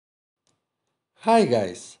Hi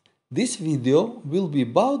guys, this video will be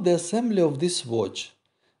about the assembly of this watch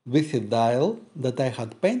with a dial that I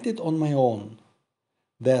had painted on my own.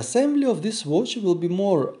 The assembly of this watch will be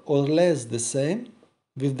more or less the same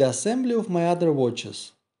with the assembly of my other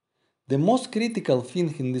watches. The most critical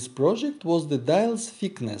thing in this project was the dial's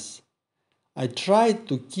thickness. I tried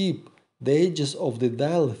to keep the edges of the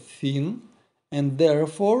dial thin, and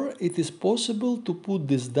therefore it is possible to put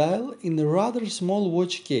this dial in a rather small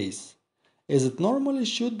watch case, as it normally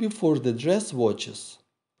should be for the dress watches.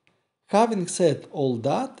 Having said all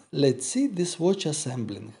that, let's see this watch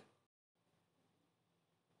assembling.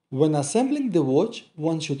 When assembling the watch,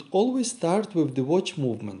 one should always start with the watch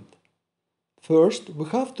movement. First, we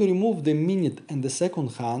have to remove the minute and the second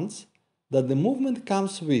hands that the movement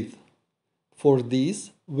comes with. For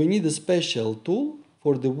this, we need a special tool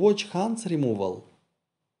for the watch hands removal.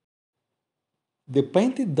 The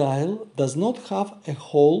painted dial does not have a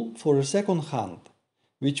hole for a second hand,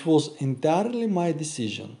 which was entirely my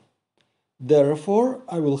decision. Therefore,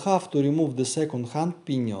 I will have to remove the second hand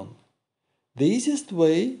pinion. The easiest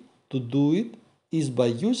way to do it is by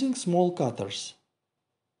using small cutters.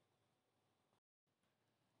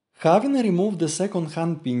 Having removed the second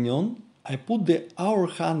hand pinion, I put the hour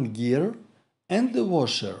hand gear and the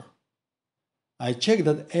washer. I check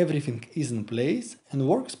that everything is in place and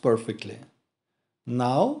works perfectly.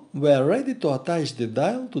 Now we are ready to attach the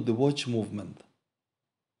dial to the watch movement.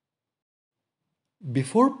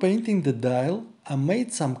 Before painting the dial, I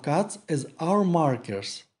made some cuts as hour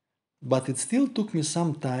markers, but it still took me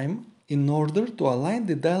some time in order to align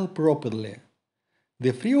the dial properly.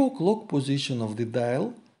 The 3 o'clock position of the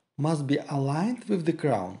dial must be aligned with the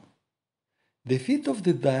crown. The feet of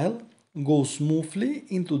the dial go smoothly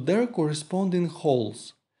into their corresponding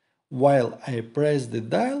holes, while I press the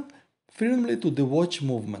dial firmly to the watch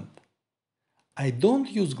movement. I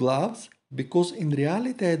don't use gloves because in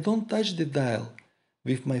reality I don't touch the dial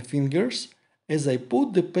with my fingers as I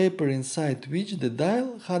put the paper inside which the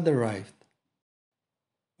dial had arrived.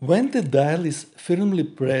 When the dial is firmly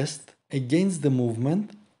pressed against the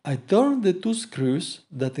movement, I turn the two screws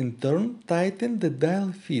that in turn tighten the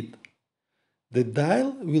dial feet. The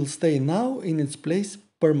dial will stay now in its place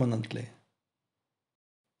permanently.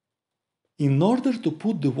 In order to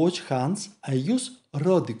put the watch hands, I use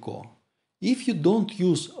Rodico. If you don't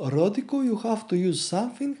use Rodico, you have to use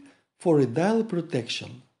something for a dial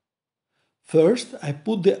protection. First, I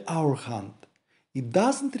put the hour hand. It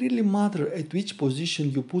doesn't really matter at which position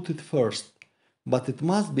you put it first, but it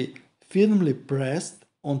must be firmly pressed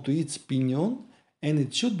onto its pinion and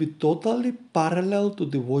it should be totally parallel to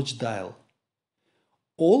the watch dial.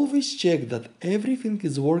 Always check that everything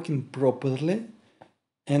is working properly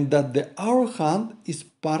and that the hour hand is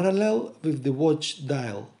parallel with the watch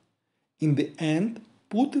dial. In the end,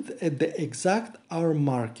 put it at the exact hour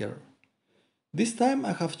marker. This time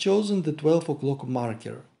I have chosen the 12 o'clock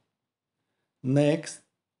marker. Next,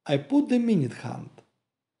 I put the minute hand.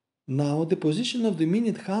 Now the position of the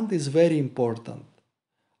minute hand is very important.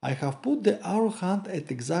 I have put the hour hand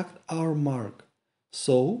at exact hour mark,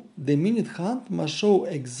 so the minute hand must show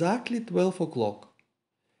exactly 12 o'clock.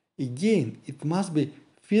 Again, it must be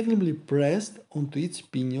firmly pressed onto its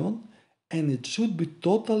pinion and it should be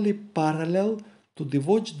totally parallel to the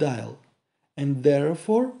watch dial and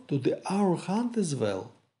therefore to the hour hand as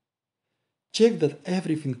well. Check that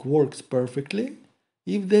everything works perfectly.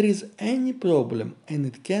 If there is any problem and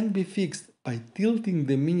it can be fixed by tilting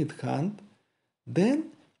the minute hand,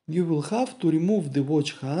 then you will have to remove the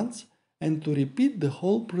watch hands and to repeat the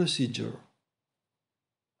whole procedure.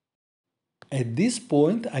 At this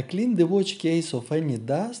point, I clean the watch case of any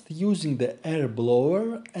dust using the air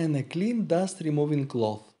blower and a clean dust removing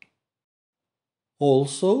cloth.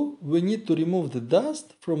 Also, we need to remove the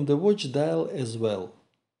dust from the watch dial as well.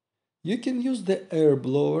 You can use the air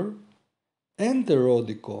blower and the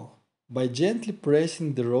Rodico by gently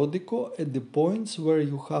pressing the Rodico at the points where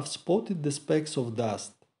you have spotted the specks of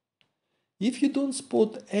dust. If you don't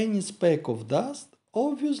spot any speck of dust,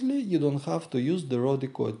 obviously you don't have to use the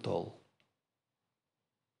Rodico at all.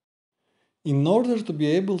 In order to be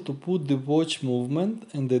able to put the watch movement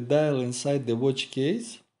and the dial inside the watch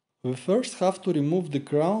case, we first have to remove the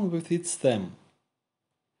crown with its stem.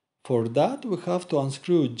 For that, we have to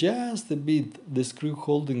unscrew just a bit the screw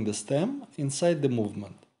holding the stem inside the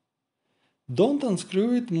movement. Don't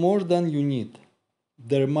unscrew it more than you need.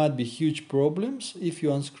 There might be huge problems if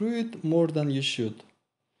you unscrew it more than you should.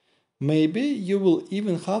 Maybe you will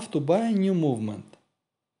even have to buy a new movement.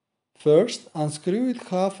 First, unscrew it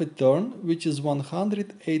half a turn, which is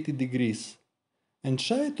 180 degrees, and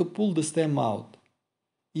try to pull the stem out.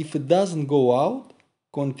 If it doesn't go out,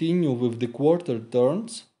 continue with the quarter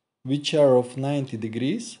turns, which are of 90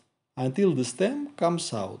 degrees, until the stem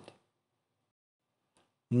comes out.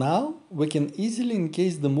 Now we can easily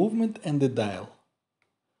encase the movement and the dial.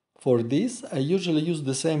 For this, I usually use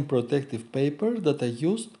the same protective paper that I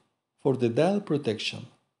used for the dial protection.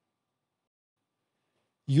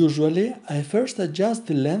 Usually, I first adjust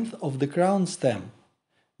the length of the crown stem,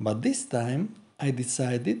 but this time I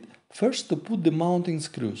decided first to put the mounting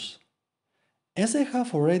screws. As I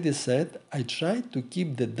have already said, I tried to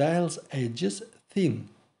keep the dial's edges thin,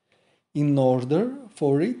 in order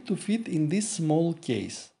for it to fit in this small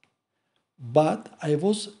case. But I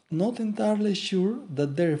was not entirely sure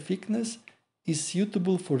that their thickness is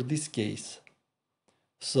suitable for this case.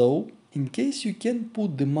 So, in case you can't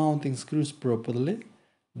put the mounting screws properly,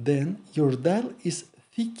 then your dial is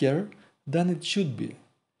thicker than it should be,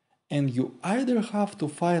 and you either have to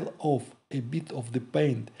file off a bit of the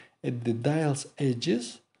paint at the dial's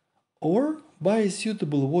edges or buy a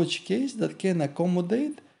suitable watch case that can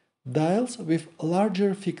accommodate dials with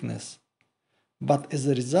larger thickness. But as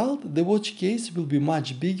a result, the watch case will be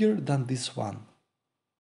much bigger than this one.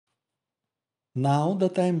 Now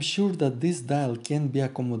that I am sure that this dial can be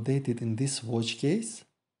accommodated in this watch case,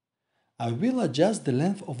 I will adjust the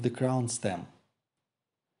length of the crown stem.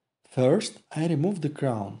 First, I remove the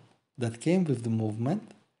crown that came with the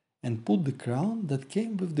movement and put the crown that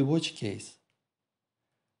came with the watch case.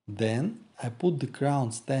 Then I put the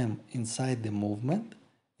crown stem inside the movement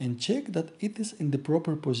and check that it is in the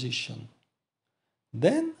proper position.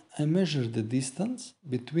 Then I measure the distance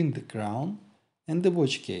between the crown and the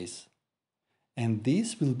watch case, and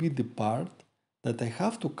this will be the part that I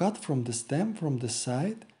have to cut from the stem from the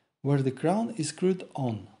side where the crown is screwed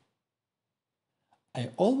on.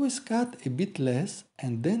 I always cut a bit less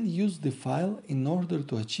and then use the file in order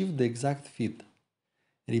to achieve the exact fit,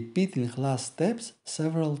 repeating last steps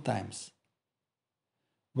several times.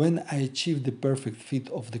 When I achieve the perfect fit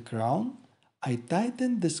of the crown, I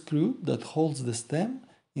tighten the screw that holds the stem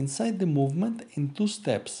inside the movement in 2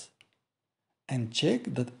 steps and check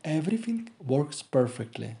that everything works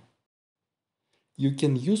perfectly. You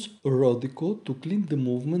can use Rodico to clean the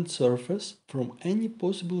movement surface from any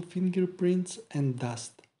possible fingerprints and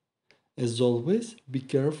dust. As always, be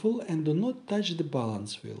careful and do not touch the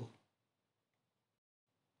balance wheel.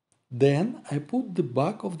 Then I put the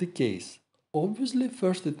back of the case. Obviously,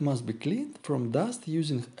 first it must be cleaned from dust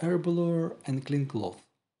using air blower and clean cloth.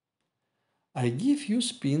 I give few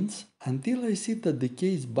spins until I see that the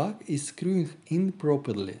case back is screwing in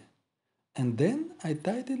properly, and then I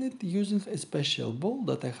tighten it using a special ball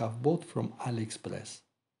that I have bought from AliExpress.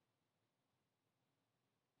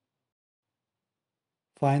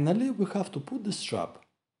 Finally, we have to put the strap.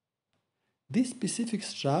 This specific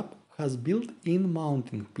strap has built-in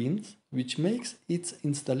mounting pins, which makes its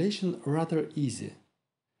installation rather easy.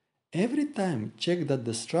 Every time check that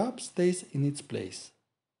the strap stays in its place.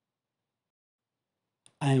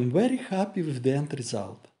 I am very happy with the end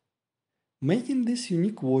result. Making these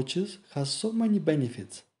unique watches has so many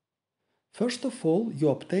benefits. First of all, you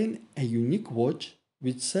obtain a unique watch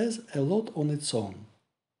which says a lot on its own.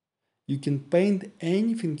 You can paint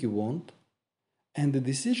anything you want, and the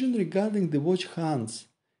decision regarding the watch hands,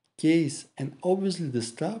 case and obviously the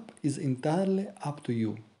strap is entirely up to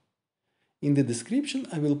you. In the description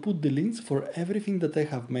I will put the links for everything that I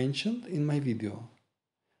have mentioned in my video.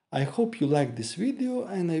 I hope you liked this video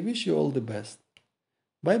and I wish you all the best.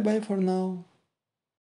 Bye bye for now.